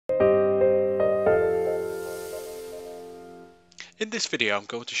In this video, I'm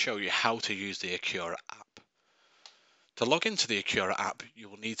going to show you how to use the ACCURA app. To log into the ACCURA app, you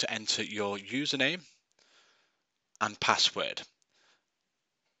will need to enter your username and password.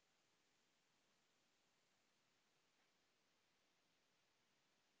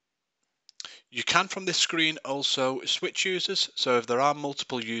 You can from this screen also switch users, so if there are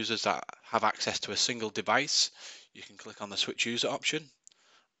multiple users that have access to a single device, you can click on the switch user option,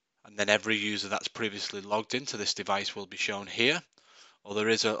 and then every user that's previously logged into this device will be shown here. Or there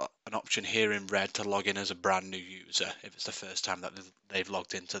is an option here in red to log in as a brand new user if it's the first time that they've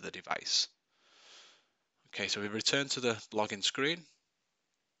logged into the device. Okay, so we return to the login screen.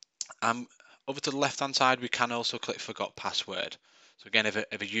 Over to the left hand side, we can also click forgot password. So again, if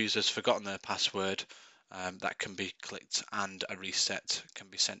a user's forgotten their password, that can be clicked and a reset can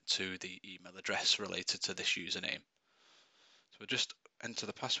be sent to the email address related to this username. So we'll just enter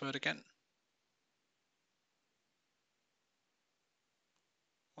the password again.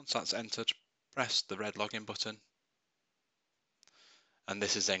 Once that's entered, press the red login button. And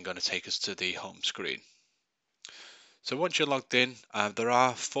this is then going to take us to the home screen. So once you're logged in, there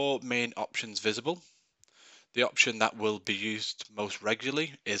are 4 main options visible. The option that will be used most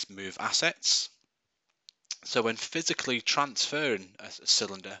regularly is move assets. So when physically transferring a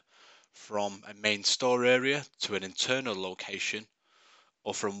cylinder from a main store area to an internal location,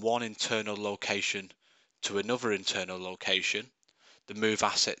 or from one internal location to another internal location, the move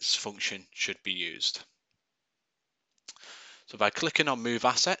assets function should be used. So by clicking on move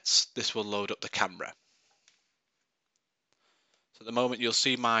assets, this will load up the camera. So at the moment you'll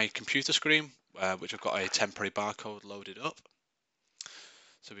see my computer screen, which I've got a temporary barcode loaded up.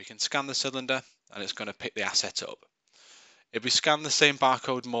 So we can scan the cylinder and it's going to pick the asset up. If we scan the same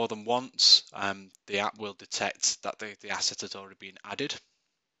barcode more than once, the app will detect that the asset has already been added.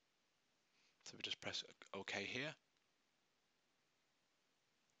 So we just press OK here.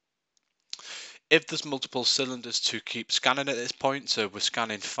 If there's multiple cylinders to keep scanning at this point, so we're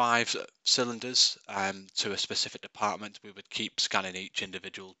scanning 5 cylinders to a specific department, we would keep scanning each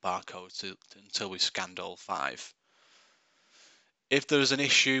individual barcode until we've scanned all 5. If there's an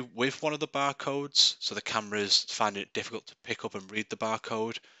issue with one of the barcodes, so the camera's finding it difficult to pick up and read the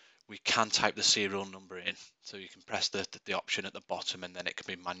barcode, we can type the serial number in. So you can press the option at the bottom and then it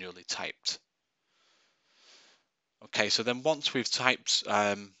can be manually typed. Okay, so then once we've typed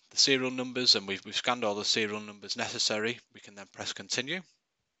the serial numbers and we've scanned all the serial numbers necessary, we can then press continue.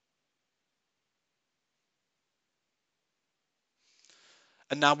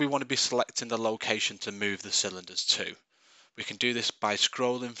 And now we want to be selecting the location to move the cylinders to. We can do this by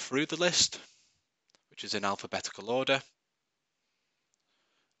scrolling through the list, which is in alphabetical order,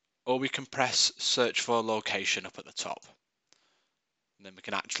 or we can press search for location up at the top. And then we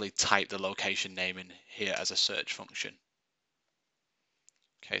can actually type the location name in here as a search function.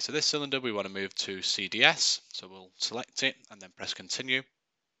 Okay, so this cylinder we want to move to CDS, so we'll select it and then press continue.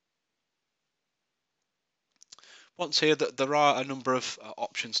 Once here, there are a number of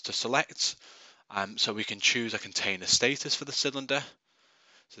options to select. So we can choose a container status for the cylinder.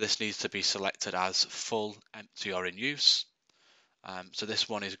 So this needs to be selected as full, empty or in use. So this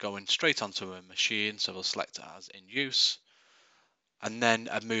one is going straight onto a machine, so we'll select it as in use. And then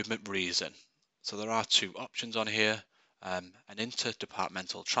a movement reason. So there are 2 options on here. An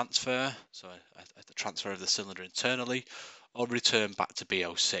interdepartmental transfer, so a transfer of the cylinder internally, or return back to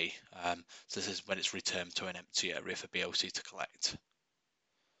BOC. So this is when it's returned to an empty area for BOC to collect.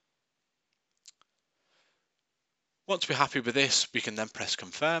 Once we're happy with this, we can then press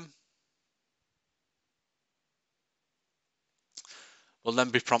confirm. We'll then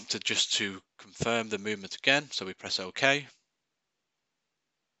be prompted just to confirm the movement again, so we press OK.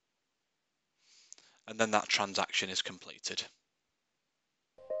 And then that transaction is completed.